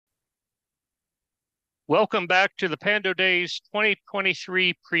Welcome back to the Pando Days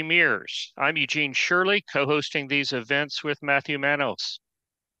 2023 premieres. I'm Eugene Shirley, co-hosting these events with Matthew Manos.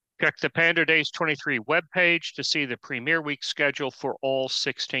 Check the Pando Days 23 webpage to see the premiere week schedule for all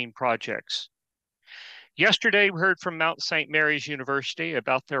 16 projects. Yesterday, we heard from Mount St. Mary's University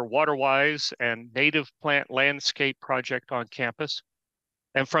about their Waterwise and native plant landscape project on campus,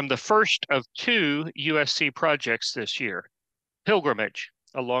 and from the first of two USC projects this year, Pilgrimage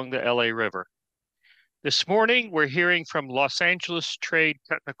along the LA River. This morning, we're hearing from Los Angeles Trade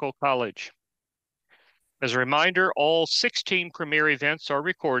Technical College. As a reminder, all 16 premier events are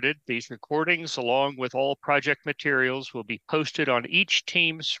recorded. These recordings, along with all project materials, will be posted on each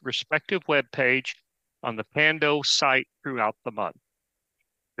team's respective webpage on the Pando site throughout the month.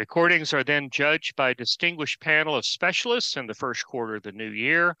 Recordings are then judged by a distinguished panel of specialists in the first quarter of the new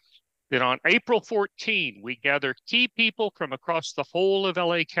year. Then on April 14, we gather key people from across the whole of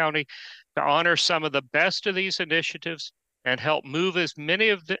LA County to honor some of the best of these initiatives and help move as many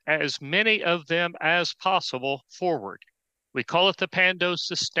of them as possible forward. We call it the Pando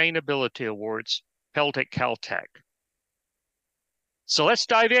Sustainability Awards, held at Caltech. So let's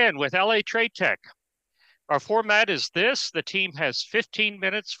dive in with LA Trade Tech. Our format is this. The team has 15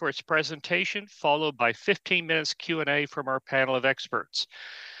 minutes for its presentation, followed by 15 minutes Q&A from our panel of experts.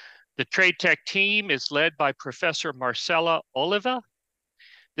 The Trade Tech team is led by Professor Marcela Oliva.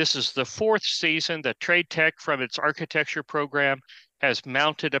 This is the fourth season that Trade Tech, from its architecture program, has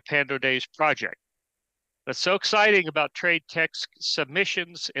mounted a Pando Days project. What's so exciting about Trade Tech's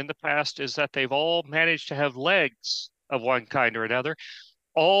submissions in the past is that they've all managed to have legs of one kind or another,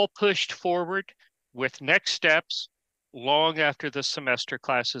 all pushed forward with next steps long after the semester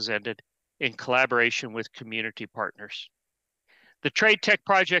classes ended in collaboration with community partners. The Trade Tech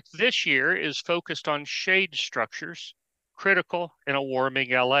project this year is focused on shade structures, critical in a warming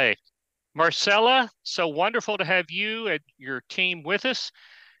LA. Marcela, so wonderful to have you and your team with us.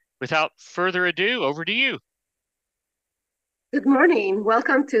 Without further ado, over to you. Good morning.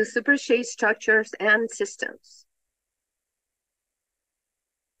 Welcome to Super Shade Structures and Systems.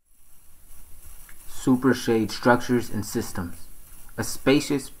 Super shade structures and systems. A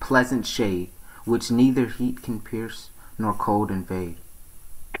spacious, pleasant shade, which neither heat can pierce nor cold invade.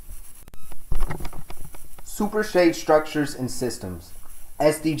 Super shade structures and systems.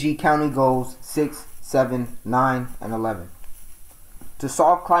 SDG County Goals 6, 7, 9, and 11. To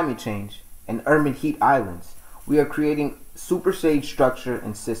solve climate change and urban heat islands, we are creating super shade structure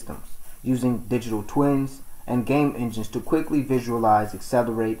and systems using digital twins and game engines to quickly visualize,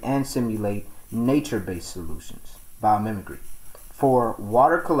 accelerate, and simulate nature-based solutions, biomimicry, for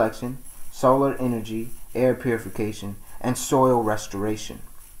water collection, solar energy, air purification, and soil restoration.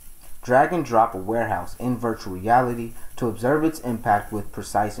 Drag and drop a warehouse in virtual reality to observe its impact with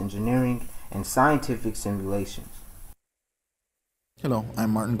precise engineering and scientific simulations. Hello,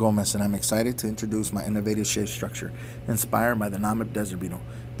 I'm Martin Gomez, and I'm excited to introduce my innovative shade structure inspired by the Namib desert beetle.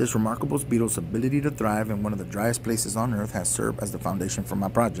 This remarkable beetle's ability to thrive in one of the driest places on Earth has served as the foundation for my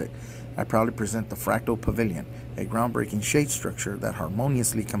project. I proudly present the Fractal Pavilion, a groundbreaking shade structure that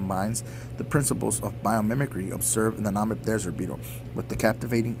harmoniously combines the principles of biomimicry observed in the Namib desert beetle with the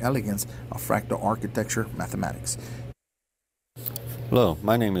captivating elegance of fractal architecture mathematics. Hello,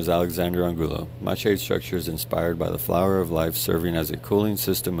 my name is Alexander Angulo. My shade structure is inspired by the flower of life, serving as a cooling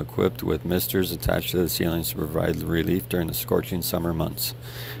system equipped with misters attached to the ceilings to provide relief during the scorching summer months.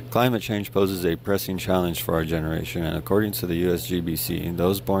 Climate change poses a pressing challenge for our generation, and according to the USGBC,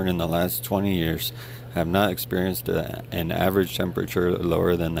 those born in the last 20 years have not experienced an average temperature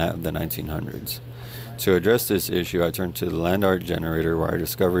lower than that of the 1900s. To address this issue, I turned to the land art generator, where I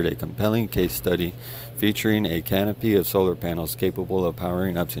discovered a compelling case study featuring a canopy of solar panels capable of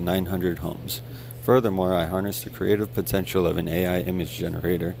powering up to 900 homes. Furthermore, I harnessed the creative potential of an AI image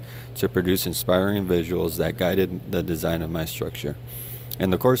generator to produce inspiring visuals that guided the design of my structure.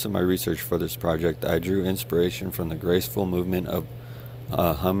 In the course of my research for this project, I drew inspiration from the graceful movement of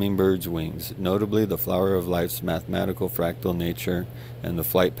hummingbird's wings, notably the flower of life's mathematical fractal nature and the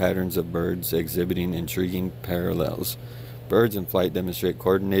flight patterns of birds exhibiting intriguing parallels. Birds in flight demonstrate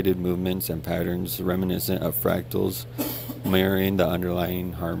coordinated movements and patterns reminiscent of fractals, mirroring the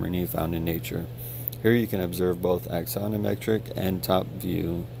underlying harmony found in nature. Here you can observe both axonometric and top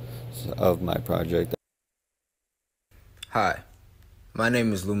views of my project. Hi, my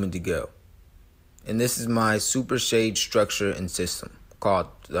name is Lumen DeGill, and this is my super shade structure and system called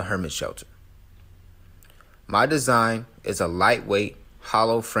the Hermit Shelter. My design is a lightweight,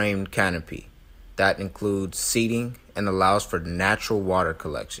 hollow-framed canopy that includes seating and allows for natural water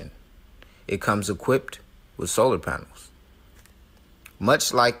collection. It comes equipped with solar panels.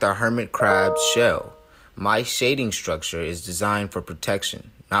 Much like the hermit crab's shell, My shading structure is designed for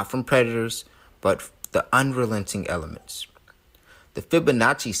protection, not from predators, but the unrelenting elements. The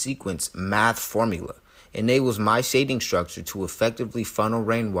Fibonacci sequence math formula enables my shading structure to effectively funnel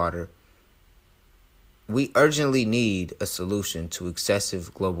rainwater. We urgently need a solution to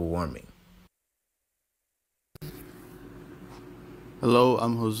excessive global warming. Hello,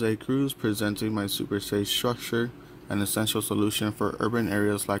 I'm Jose Cruz presenting my super safe structure, an essential solution for urban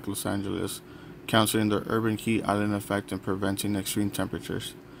areas like Los Angeles, countering the urban heat island effect and preventing extreme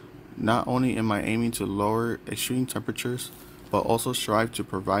temperatures. Not only am I aiming to lower extreme temperatures, but also strive to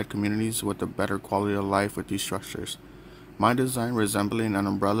provide communities with a better quality of life with these structures. My design, resembling an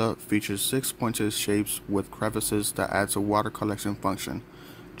umbrella, features 6 pointed shapes with crevices that adds a water collection function,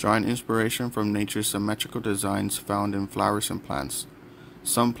 drawing inspiration from nature's symmetrical designs found in flowers and plants.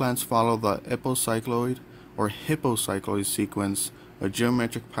 Some plants follow the epicycloid or hippocycloid sequence, a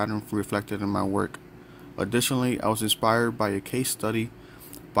geometric pattern reflected in my work. Additionally, I was inspired by a case study,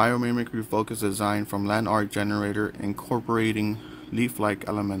 biomimicry focused design from land art generator incorporating leaf-like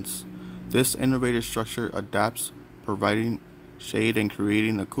elements. This innovative structure adapts, providing shade and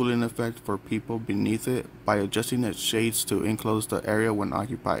creating a cooling effect for people beneath it by adjusting its shades to enclose the area when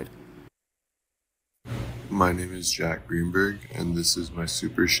occupied. My name is Jack Greenberg, and this is my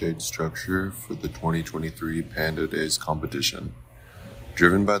super shade structure for the 2023 Pando Days competition.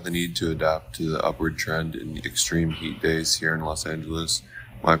 Driven by the need to adapt to the upward trend in extreme heat days here in Los Angeles,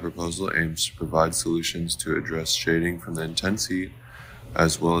 my proposal aims to provide solutions to address shading from the intense heat,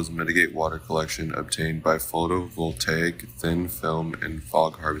 as well as mitigate water collection obtained by photovoltaic thin film and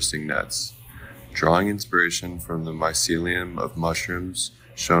fog harvesting nets. Drawing inspiration from the mycelium of mushrooms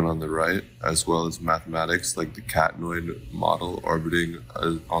shown on the right, as well as mathematics like the catenoid model orbiting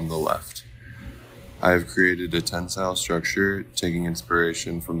on the left. I have created a tensile structure taking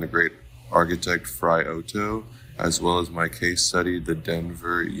inspiration from the great architect Fry Otto, as well as my case study, the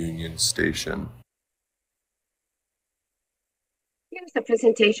Denver Union Station. Here's a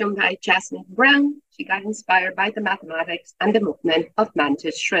presentation by Jasmine Brown. She got inspired by the mathematics and the movement of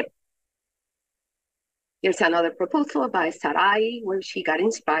mantis shrimp. Here's another proposal by Sarai, where she got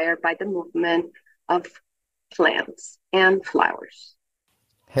inspired by the movement of plants and flowers.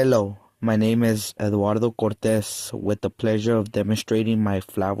 Hello, my name is Eduardo Cortez with the pleasure of demonstrating my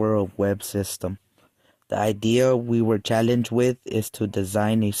flower of web system. The idea we were challenged with is to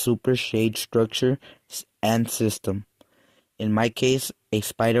design a super shade structure and system. In my case, a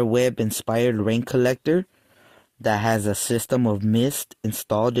spider web inspired rain collector that has a system of mist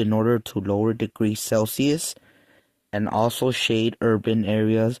installed in order to lower degrees Celsius and also shade urban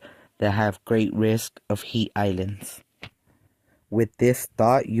areas that have great risk of heat islands. With this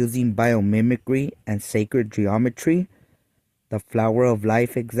thought, using biomimicry and sacred geometry, the flower of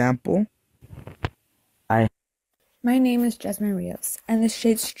life example, My name is Jasmine Rios, and the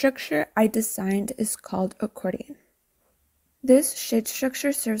shade structure I designed is called accordion. This shade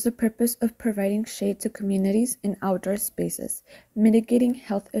structure serves the purpose of providing shade to communities in outdoor spaces, mitigating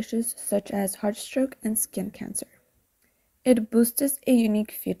health issues such as heart stroke and skin cancer. It boasts a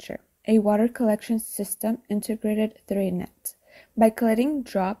unique feature, a water collection system integrated through a net. By collecting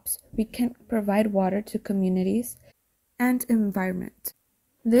drops, we can provide water to communities and environment.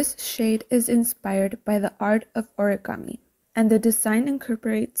 This shade is inspired by the art of origami, and the design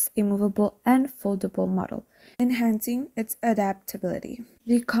incorporates a movable and foldable model, enhancing its adaptability.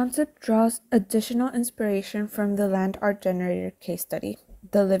 The concept draws additional inspiration from the land art generator case study,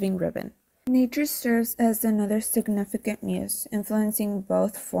 the living ribbon. Nature serves as another significant muse, influencing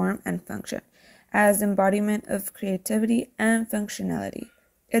both form and function, as embodiment of creativity and functionality.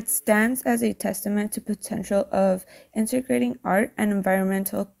 It stands as a testament to potential of integrating art and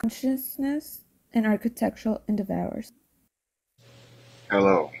environmental consciousness in architectural endeavors.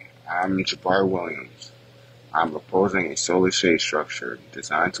 Hello, I'm Jabbar Williams. I'm proposing a solar shade structure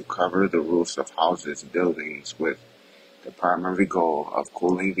designed to cover the roofs of houses, buildings with the primary goal of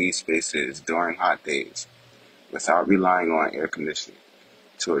cooling these spaces during hot days without relying on air conditioning.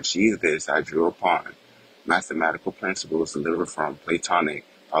 To achieve this, I drew upon mathematical principles delivered from Platonic,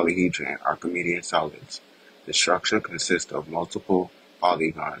 polyhedron, Archimedean solids. The structure consists of multiple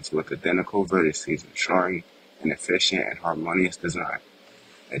polygons with identical vertices, ensuring an efficient and harmonious design.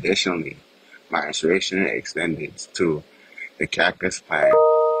 Additionally, my inspiration extended to the cactus plant,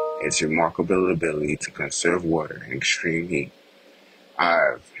 its remarkable ability to conserve water in extreme heat.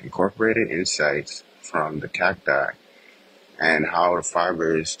 I've incorporated insights from the cacti and how the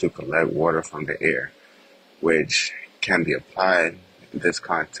fibers to collect water from the air, which can be applied in this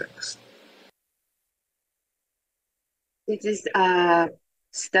context. This is a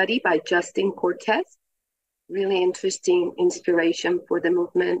study by Justin Cortez. really interesting inspiration for the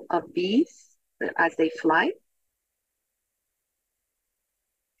movement of bees as they fly.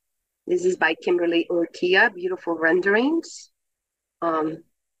 This is by Kimberly Urquia, beautiful renderings,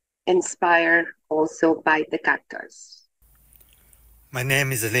 inspired also by the cactus. My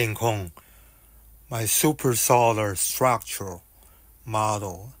name is Lin Kong. My supersolar structure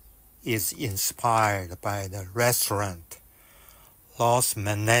model is inspired by the restaurant Los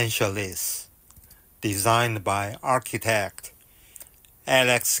Manantiales, designed by architect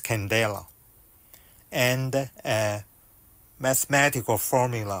Alex Candela, and a mathematical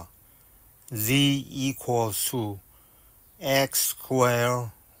formula z equals to x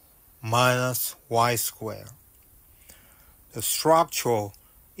squared minus y squared. The structure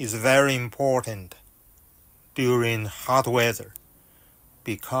is very important during hot weather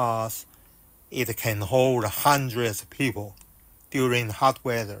because it can hold hundreds of people during hot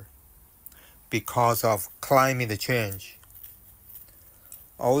weather because of climate change.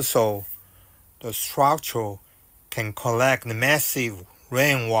 Also, the structure can collect massive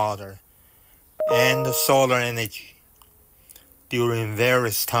rainwater and solar energy during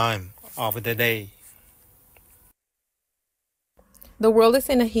various times of the day. The world is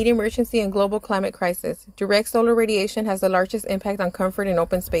in a heat emergency and global climate crisis. Direct solar radiation has the largest impact on comfort in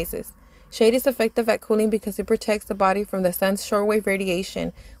open spaces. Shade is effective at cooling because it protects the body from the sun's shortwave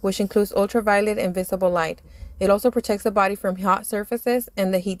radiation, which includes ultraviolet and visible light. It also protects the body from hot surfaces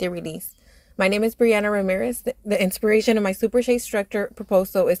and the heat they release. My name is Brianna Ramirez. The inspiration of my super shade structure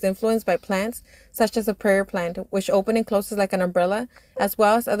proposal is influenced by plants such as a prayer plant, which open and closes like an umbrella, as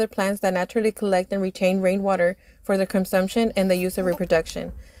well as other plants that naturally collect and retain rainwater for their consumption and the use of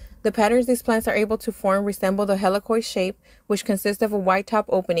reproduction. The patterns these plants are able to form resemble the helicoid shape, which consists of a wide top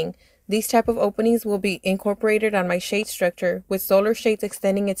opening. These type of openings will be incorporated on my shade structure, with solar shades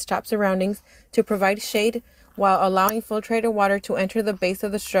extending its top surroundings to provide shade while allowing filtrated water to enter the base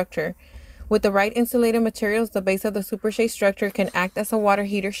of the structure. With the right insulated materials, the base of the super shade structure can act as a water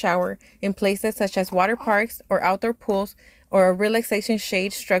heater shower in places such as water parks or outdoor pools, or a relaxation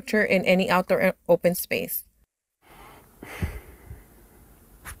shade structure in any outdoor open space.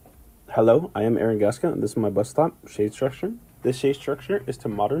 Hello, I am Aaron Gasca, and this is my bus stop shade structure. This shade structure is to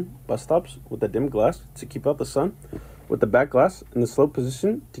modern bus stops with a dim glass to keep out the sun, with the back glass in the sloped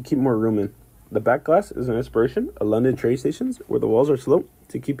position to keep more room in. The back glass is an inspiration of London train stations where the walls are sloped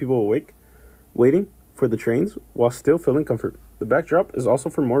to keep people awake, waiting for the trains while still feeling comfort. The backdrop is also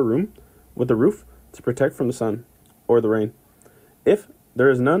for more room with the roof to protect from the sun or the rain, if there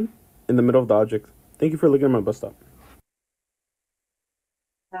is none in the middle of the object. Thank you for looking at my bus stop.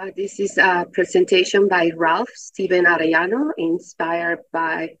 This is a presentation by Ralph Steven Arellano, inspired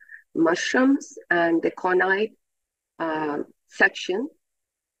by mushrooms and the conide section.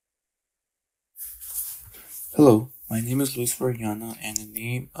 Hello, my name is Luis Floriano, and the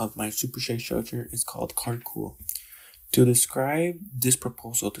name of my super shade structure is called Carcool. To describe this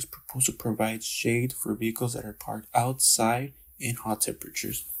proposal provides shade for vehicles that are parked outside in hot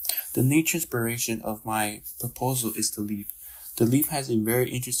temperatures. The nature inspiration of my proposal is the leaf. The leaf has a very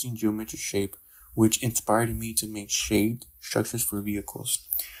interesting geometric shape, which inspired me to make shade structures for vehicles.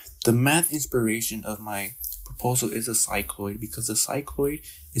 The math inspiration of my proposal is a cycloid, because the cycloid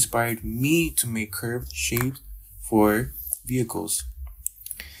inspired me to make curved shapes for vehicles.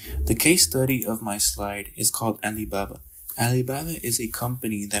 The case study of my slide is called Alibaba. Alibaba is a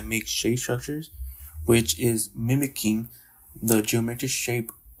company that makes shade structures, which is mimicking the geometric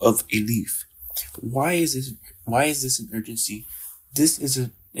shape of a leaf. Why is this an urgency? This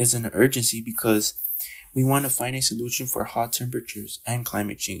is an urgency because we want to find a solution for hot temperatures and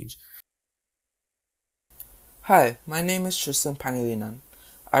climate change. Hi, my name is Tristan Pangilinan.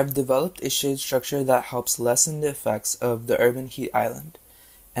 I've developed a shade structure that helps lessen the effects of the urban heat island.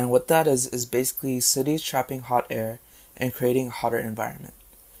 And what that is basically cities trapping hot air and creating a hotter environment.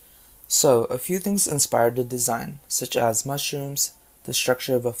 So, a few things inspired the design, such as mushrooms, the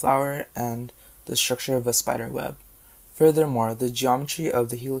structure of a flower, and the structure of a spider web. Furthermore, the geometry of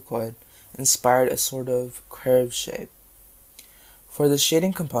the helicoid inspired a sort of curved shape. For the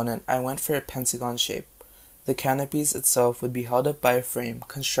shading component, I went for a pentagon shape. The canopies itself would be held up by a frame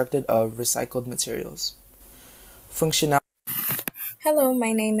constructed of recycled materials. Functionality. Hello,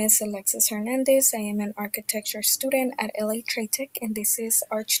 my name is Alexis Hernandez. I am an architecture student at LA Trade Tech, and this is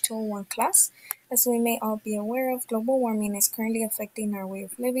Arch 201 class. As we may all be aware of, global warming is currently affecting our way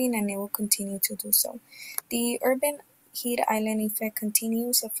of living, and it will continue to do so. The urban heat island effect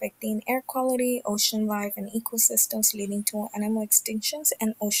continues affecting air quality, ocean life, and ecosystems, leading to animal extinctions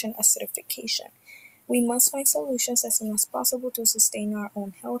and ocean acidification. We must find solutions as soon as possible to sustain our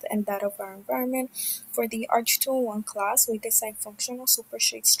own health and that of our environment. For the Arch 201 class, we designed functional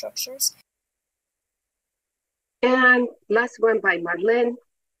supershade structures. And last one by Marlene.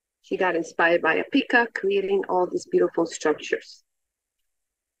 She got inspired by a peacock, creating all these beautiful structures.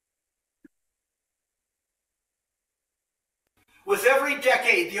 With every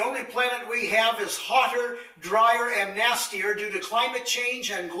decade, the only planet we have is hotter, drier, and nastier due to climate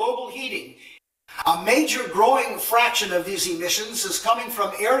change and global heating. A major growing fraction of these emissions is coming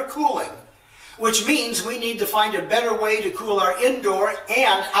from air cooling, which means we need to find a better way to cool our indoor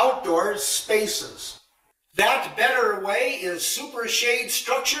and outdoor spaces. That better way is super shade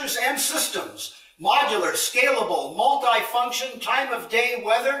structures and systems, modular, scalable, multi-function, time of day,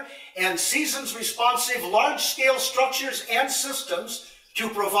 weather, and seasons responsive large-scale structures and systems to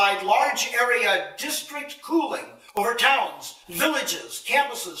provide large area district cooling over towns, villages,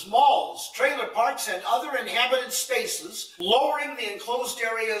 campuses, malls, trailer parks, and other inhabited spaces, lowering the enclosed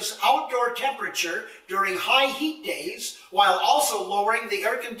area's outdoor temperature during high heat days, while also lowering the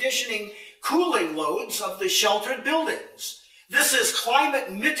air conditioning cooling loads of the sheltered buildings. This is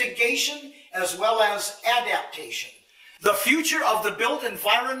climate mitigation as well as adaptation. The future of the built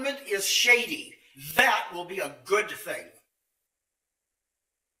environment is shady. That will be a good thing.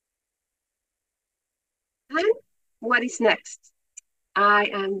 And what is next? I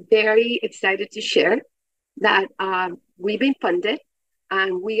am very excited to share that we've been funded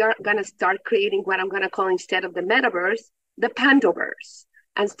and we are going to start creating what I'm going to call, instead of the metaverse, the Pandoverse,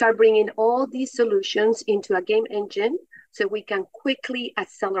 and start bringing all these solutions into a game engine so we can quickly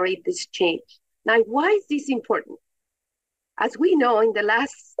accelerate this change. Now, why is this important? As we know, in the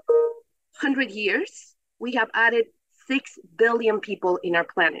last 100 years, we have added 6 billion people in our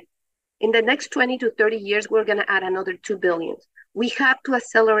planet. In the next 20 to 30 years, we're going to add another 2 billion. We have to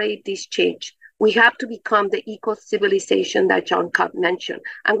accelerate this change. We have to become the eco-civilization that John Cobb mentioned.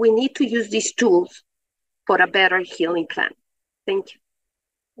 And we need to use these tools for a better healing plan. Thank you.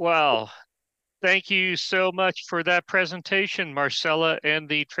 Wow. Thank you so much for that presentation, Marcella and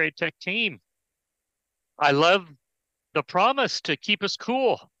the Trade Tech team. I love the promise to keep us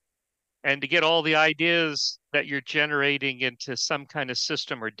cool and to get all the ideas that you're generating into some kind of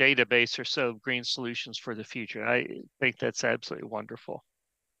system or database or so of green solutions for the future. I think that's absolutely wonderful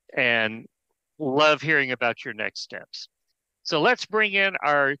and love hearing about your next steps. So let's bring in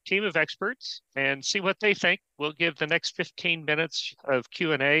our team of experts and see what they think. We'll give the next 15 minutes of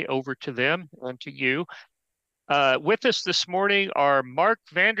Q&A over to them and to you. With us this morning are Mark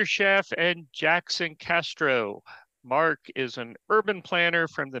Vanderschaff and Jackson Castro. Mark is an urban planner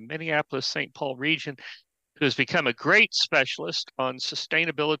from the Minneapolis-St. Paul region who has become a great specialist on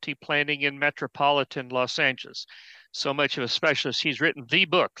sustainability planning in metropolitan Los Angeles. So much of a specialist, he's written the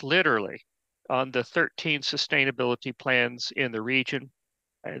book, literally, on the 13 sustainability plans in the region.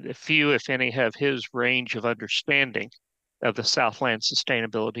 And few, if any, have his range of understanding of the Southland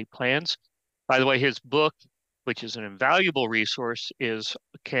sustainability plans. By the way, his book, which is an invaluable resource,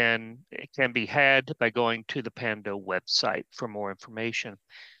 can be had by going to the Pando website for more information.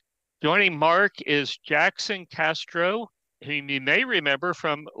 Joining Mark is Jackson Castro, whom you may remember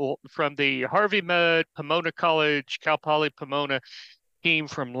from the Harvey Mudd Pomona College, Cal Poly Pomona team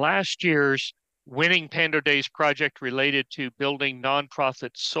from last year's Winning Pando Days project related to building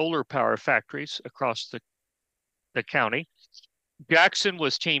nonprofit solar power factories across the county. Jackson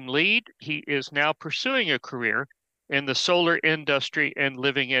was team lead. He is now pursuing a career in the solar industry and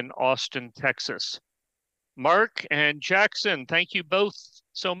living in Austin, Texas. Mark and Jackson, thank you both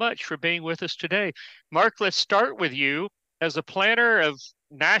so much for being with us today. Mark, let's start with you. As a planner of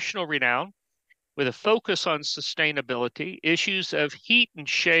national renown with a focus on sustainability, issues of heat and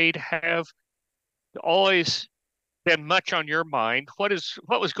shade have always been much on your mind. What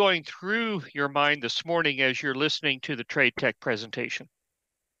was going through your mind this morning as you're listening to the Trade Tech presentation?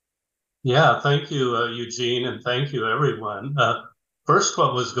 Yeah, thank you, Eugene, and thank you, everyone. First,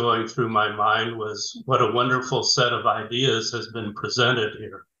 what was going through my mind was what a wonderful set of ideas has been presented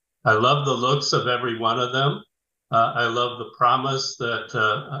here. I love the looks of every one of them. I love the promise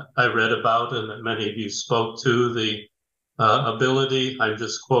that I read about and that many of you spoke to, the ability, I'm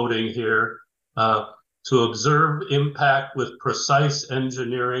just quoting here, to observe impact with precise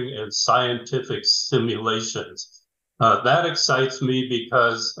engineering and scientific simulations. That excites me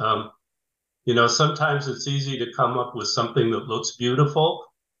because, sometimes it's easy to come up with something that looks beautiful,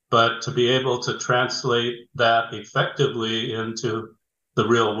 but to be able to translate that effectively into the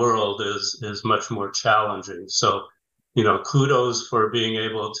real world is much more challenging. So, kudos for being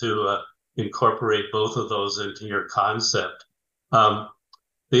able to incorporate both of those into your concept.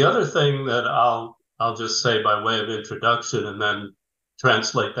 The other thing that I'll I'll just say by way of introduction and then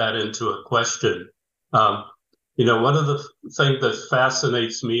translate that into a question. One of the things that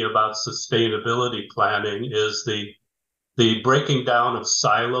fascinates me about sustainability planning is the breaking down of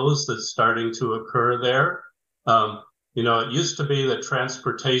silos that's starting to occur there. It used to be that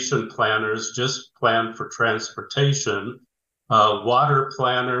transportation planners just planned for transportation. Water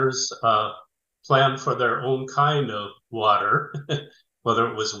planners planned for their own kind of water, whether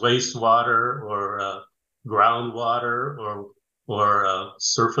it was wastewater or groundwater or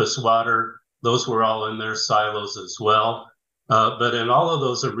surface water. Those were all in their silos as well. But in all of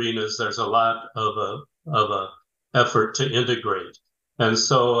those arenas, there's a lot of a effort to integrate. And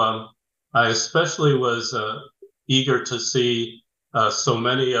so I especially was eager to see so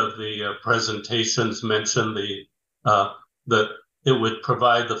many of the presentations mention that it would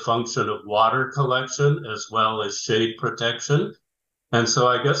provide the function of water collection as well as shade protection. And so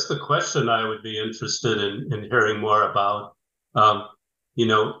I guess the question I would be interested in hearing more about,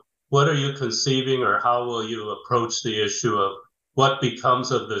 what are you conceiving, or how will you approach the issue of what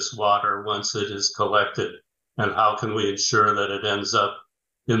becomes of this water once it is collected, and how can we ensure that it ends up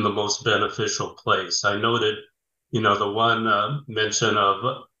in the most beneficial place? I noted, the one mention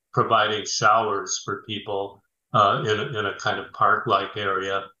of providing showers for people in a kind of park-like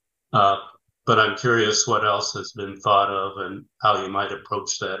area. But I'm curious what else has been thought of and how you might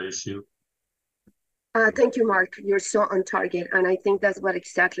approach that issue. Thank you, Mark. You're so on target. And I think that's what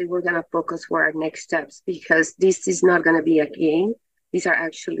exactly we're going to focus for our next steps, because this is not going to be a game. These are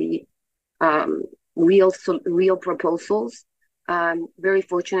actually real proposals. I'm very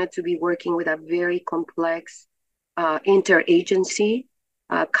fortunate to be working with a very complex interagency,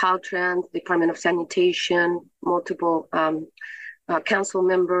 Caltrans, Department of Sanitation, multiple council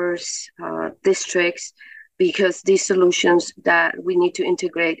members, districts, because these solutions that we need to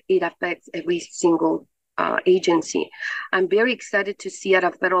integrate, it affects every single agency. I'm very excited to see at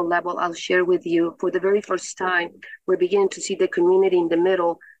a federal level, I'll share with you, for the very first time, we're beginning to see the community in the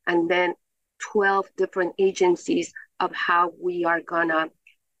middle, and then 12 different agencies of how we are gonna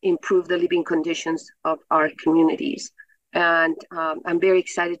improve the living conditions of our communities. And I'm very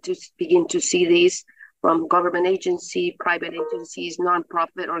excited to begin to see these from government agency, private agencies,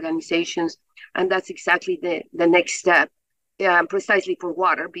 nonprofit organizations. And that's exactly the next step, precisely for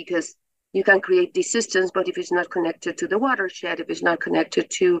water, because you can create these systems, but if it's not connected to the watershed, if it's not connected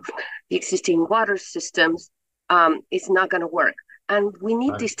to the existing water systems, it's not gonna work. And we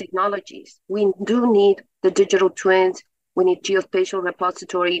need these technologies. We do need the digital twins. We need geospatial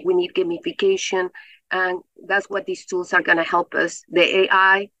repository. We need gamification. And that's what these tools are gonna help us. The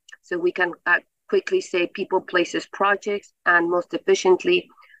AI, so we can quickly say people, places, projects, and most efficiently,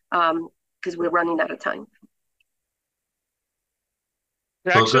 because we're running out of time.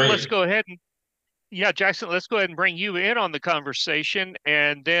 Jackson, let's go ahead and bring you in on the conversation,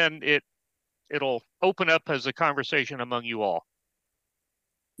 and then it'll open up as a conversation among you all.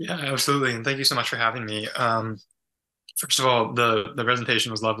 Yeah, absolutely. And thank you so much for having me. First of all, the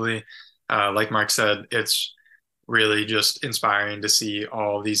presentation was lovely. Like Mark said, it's really just inspiring to see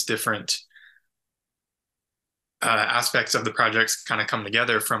all these different aspects of the projects kind of come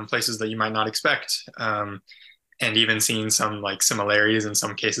together from places that you might not expect. And even seeing some like similarities in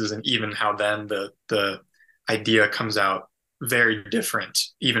some cases, and even how then the idea comes out very different,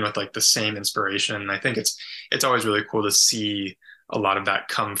 even with like the same inspiration. I think it's always really cool to see a lot of that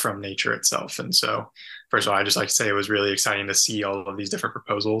come from nature itself. And so, first of all, I just like to say it was really exciting to see all of these different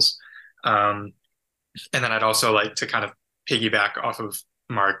proposals. And then I'd also like to kind of piggyback off of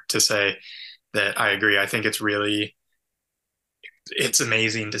Mark to say that I agree. I think it's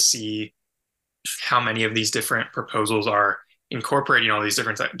amazing to see how many of these different proposals are incorporating all these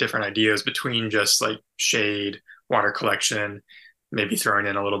different ideas between just like shade, water collection, maybe throwing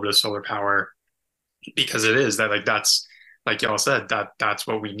in a little bit of solar power, because it is that that's like y'all said, that's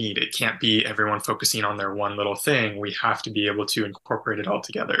what we need. It can't be everyone focusing on their one little thing. We have to be able to incorporate it all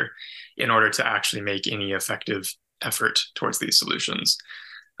together in order to actually make any effective effort towards these solutions.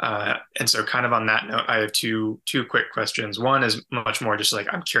 And so kind of on that note, I have two quick questions. One is much more just like,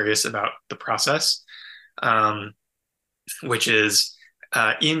 I'm curious about the process, which is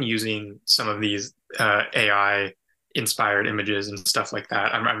in using some of these AI inspired images and stuff like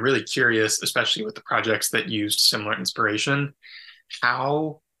that. I'm really curious, especially with the projects that used similar inspiration,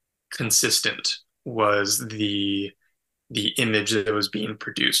 how consistent was the image that was being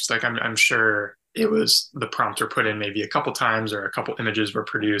produced? Like I'm sure it was the prompts were put in maybe a couple times or a couple images were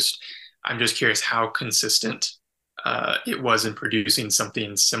produced. I'm just curious how consistent it was in producing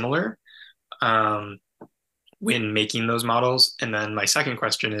something similar when making those models. And then my second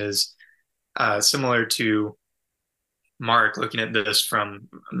question is, Similar to Mark, looking at this from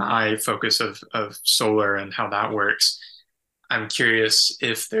my focus of solar and how that works, I'm curious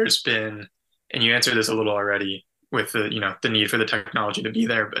if there's been, and you answered this a little already with the need for the technology to be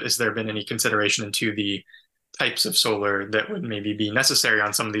there, but has there been any consideration into the types of solar that would maybe be necessary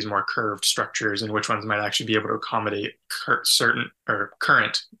on some of these more curved structures, and which ones might actually be able to accommodate certain or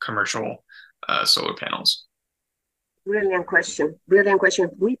current commercial solar panels? Brilliant question. Brilliant question.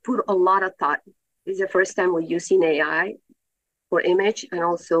 We put a lot of thought. This is the first time we're using AI for image and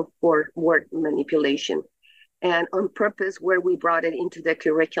also for word manipulation. And on purpose, where we brought it into the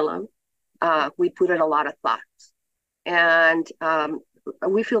curriculum, we put in a lot of thought. And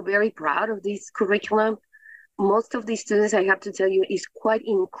we feel very proud of this curriculum. Most of these students, I have to tell you, is quite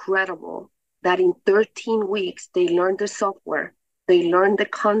incredible that in 13 weeks, they learned the software, they learned the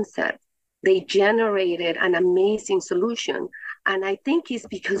concept, they generated an amazing solution. And I think it's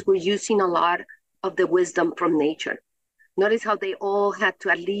because we're using a lot of the wisdom from nature. Notice how they all had to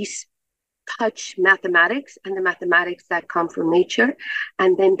at least touch mathematics and the mathematics that come from nature,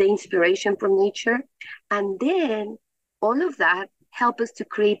 and then the inspiration from nature. And then all of that help us to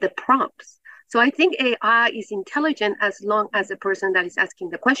create the prompts. So I think AI is intelligent as long as the person that is asking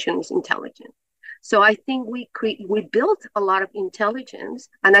the question is intelligent. So I think we built a lot of intelligence,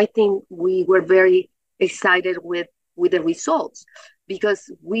 and I think we were very excited with the results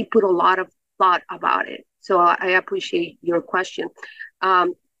because we put a lot of thought about it. So I appreciate your question.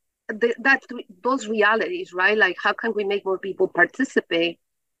 Those realities, right? Like, how can we make more people participate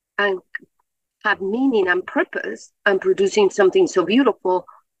and have meaning and purpose and producing something so beautiful?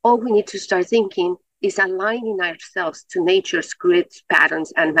 All we need to start thinking is aligning ourselves to nature's grids,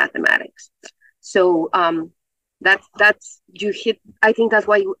 patterns, and mathematics. So that's you hit. I think that's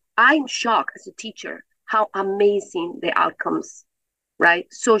why I'm shocked as a teacher how amazing the outcomes, right?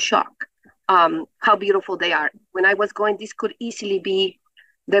 So shocked how beautiful they are. When I was going, this could easily be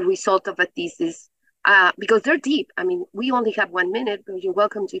the result of a thesis because they're deep. I mean, we only have 1 minute, but you're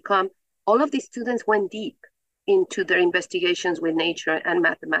welcome to come. All of the students went deep into their investigations with nature and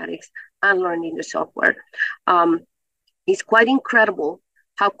mathematics and learning the software. It's quite incredible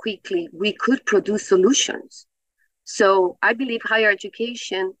how quickly we could produce solutions. So I believe higher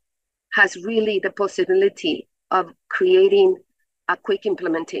education has really the possibility of creating a quick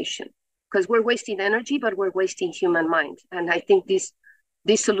implementation because we're wasting energy, but we're wasting human mind. And I think this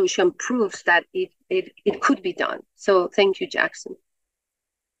solution proves that it could be done. So thank you, Jackson.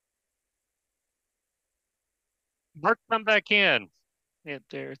 Mark, come back in.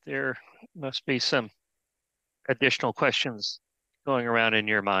 There must be some additional questions going around in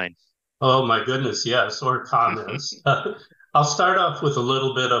your mind. Oh my goodness, yes, or comments. I'll start off with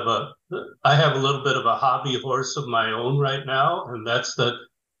I have a little bit of a hobby horse of my own right now, and that's that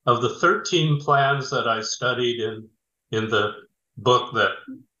of the 13 plans that I studied in the book that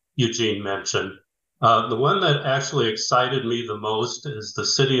Eugene mentioned, the one that actually excited me the most is the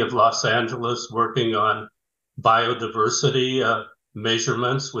city of Los Angeles working on biodiversity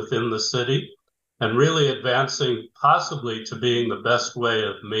measurements within the city and really advancing possibly to being the best way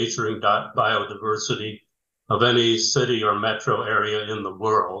of measuring biodiversity of any city or metro area in the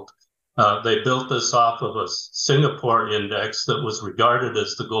world. They built this off of a Singapore index that was regarded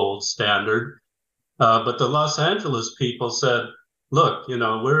as the gold standard. But the Los Angeles people said, look,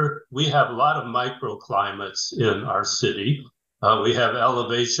 we have a lot of microclimates in our city. We have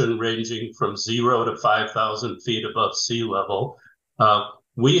elevation ranging from 0 to 5,000 feet above sea level.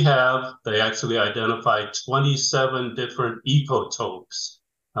 They actually identified 27 different ecotopes.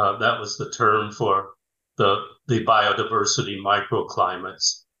 That was the term for the biodiversity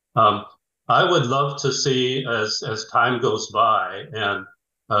microclimates. I would love to see as time goes by, and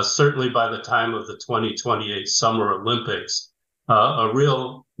certainly by the time of the 2028 Summer Olympics, a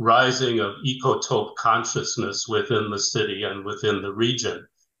real rising of ecotope consciousness within the city and within the region.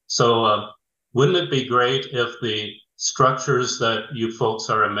 So wouldn't it be great if the structures that you folks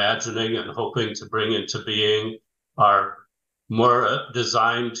are imagining and hoping to bring into being are more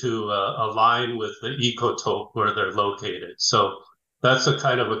designed to align with the ecotope where they're located? So that's a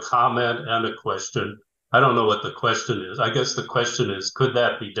kind of a comment and a question. I don't know what the question is. I guess the question is, could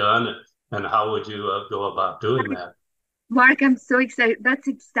that be done? And how would you go about doing that? Mark, I'm so excited. That's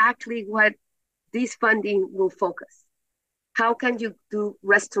exactly what this funding will focus. How can you do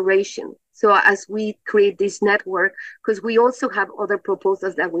restoration? So as we create this network, because we also have other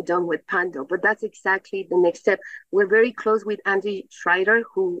proposals that we've done with Pando, but that's exactly the next step. We're very close with Andy Schreider,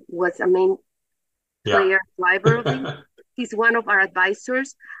 who was a main player driver of it. He's one of our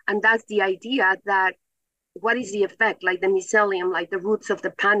advisors. And that's the idea that what is the effect, like the mycelium, like the roots of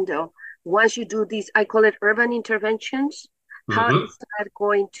the Pando, once you do these, I call it urban interventions, how is that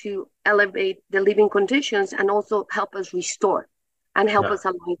going to elevate the living conditions and also help us restore and help us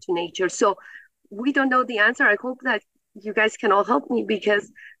align to nature? So we don't know the answer. I hope that you guys can all help me,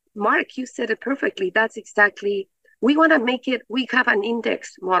 because Mark, you said it perfectly. That's exactly, we want to make it, we have an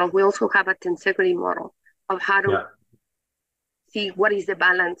index model. We also have a tensegrity model of how to see what is the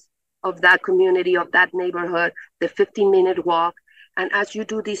balance of that community, of that neighborhood, the 15-minute walk. And as you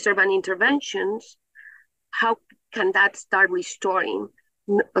do these urban interventions, how can that start restoring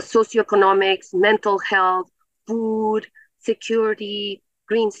socioeconomics, mental health, food, security,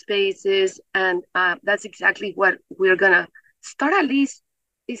 green spaces? And that's exactly what we're going to start. At least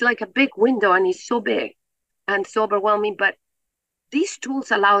it's like a big window, and it's so big and so overwhelming, but these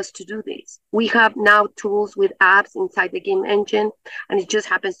tools allow us to do this. We have now tools with apps inside the game engine, and it just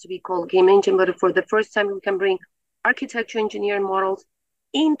happens to be called game engine, but for the first time we can bring architecture engineering models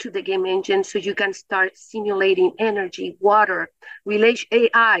into the game engine, so you can start simulating energy, water, relation,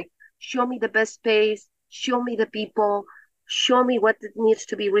 AI, show me the best space, show me the people, show me what needs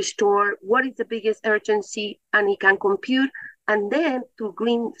to be restored, what is the biggest urgency, and it can compute. And then through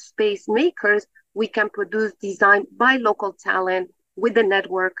green space makers, we can produce design by local talent with the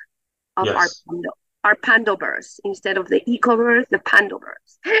network of our Pandoverse, instead of the Ecoverse, the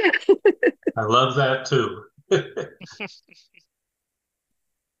Pandoverse. I love that too.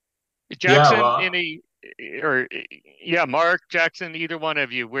 Jackson, Mark, Jackson, either one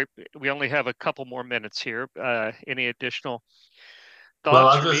of you. We only have a couple more minutes here. Any additional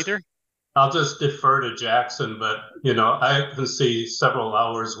thoughts from either? I'll just defer to Jackson, but I can see several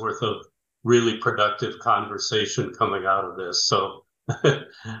hours worth of really productive conversation coming out of this. So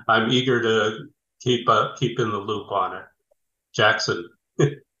I'm eager to keep in the loop on it. Jackson.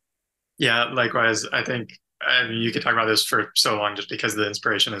 Yeah, likewise. I mean, you could talk about this for so long just because the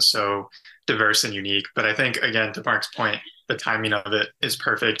inspiration is so diverse and unique. But I think, again, to Mark's point, the timing of it is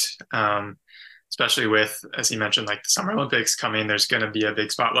perfect, especially with, as he mentioned, like the Summer Olympics coming. There's going to be a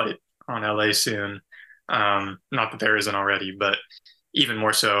big spotlight on LA soon. Not that there isn't already, but even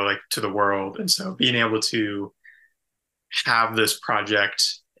more so like to the world. And so being able to have this project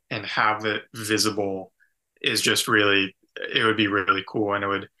and have it visible is just really, it would be really cool. And it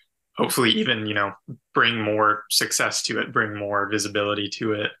would hopefully even, bring more success to it, bring more visibility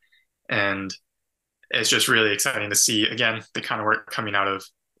to it. And it's just really exciting to see, again, the kind of work coming out of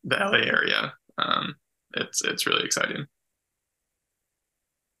the LA area. It's really exciting.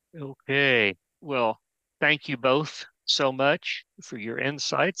 Okay. Well, thank you both so much for your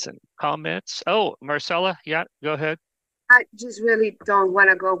insights and comments. Oh, Marcella, yeah, go ahead. I just really don't want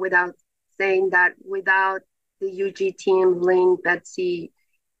to go without saying that without the UG team, Lynn, Betsy,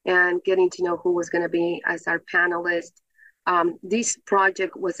 and getting to know who was going to be as our panelist, this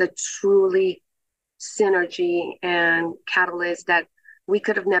project was a truly synergy and catalyst that we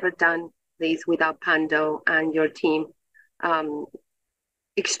could have never done this without Pando and your team.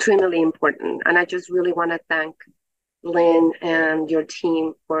 Extremely important. And I just really want to thank Lynn and your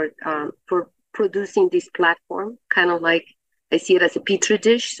team for producing this platform, kind of like I see it as a petri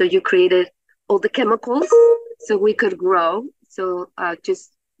dish. So you created all the chemicals so we could grow. So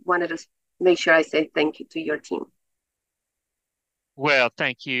just wanted to make sure I say thank you to your team. Well,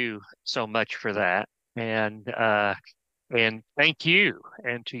 thank you so much for that. And thank you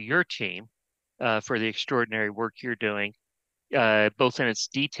and to your team for the extraordinary work you're doing, both in its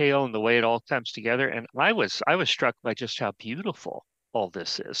detail and the way it all comes together. And I was struck by just how beautiful all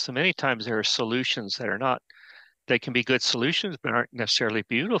this is. So many times there are solutions that are not, they can be good solutions, but aren't necessarily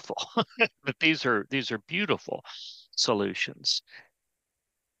beautiful. But these are beautiful solutions.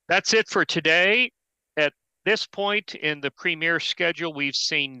 That's it for today. At this point in the Premier schedule, we've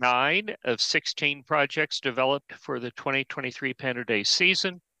seen 9 of 16 projects developed for the 2023 Pando Day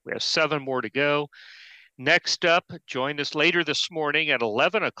season. We have 7 more to go. Next up, join us later this morning at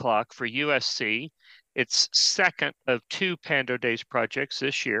 11 o'clock for USC. It's second of 2 Pando Days projects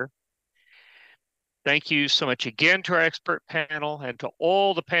this year. Thank you so much again to our expert panel and to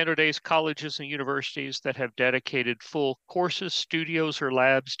all the Pando Days colleges and universities that have dedicated full courses, studios, or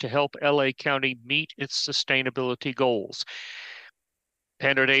labs to help LA County meet its sustainability goals.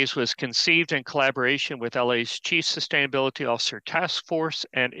 Pando Days was conceived in collaboration with LA's Chief Sustainability Officer Task Force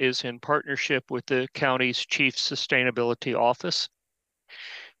and is in partnership with the county's Chief Sustainability Office.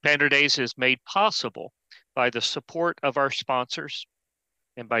 Pando Days is made possible by the support of our sponsors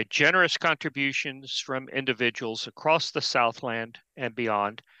and by generous contributions from individuals across the Southland and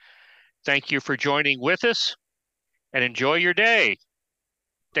beyond. Thank you for joining with us and enjoy your day.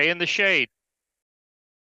 Stay in the shade.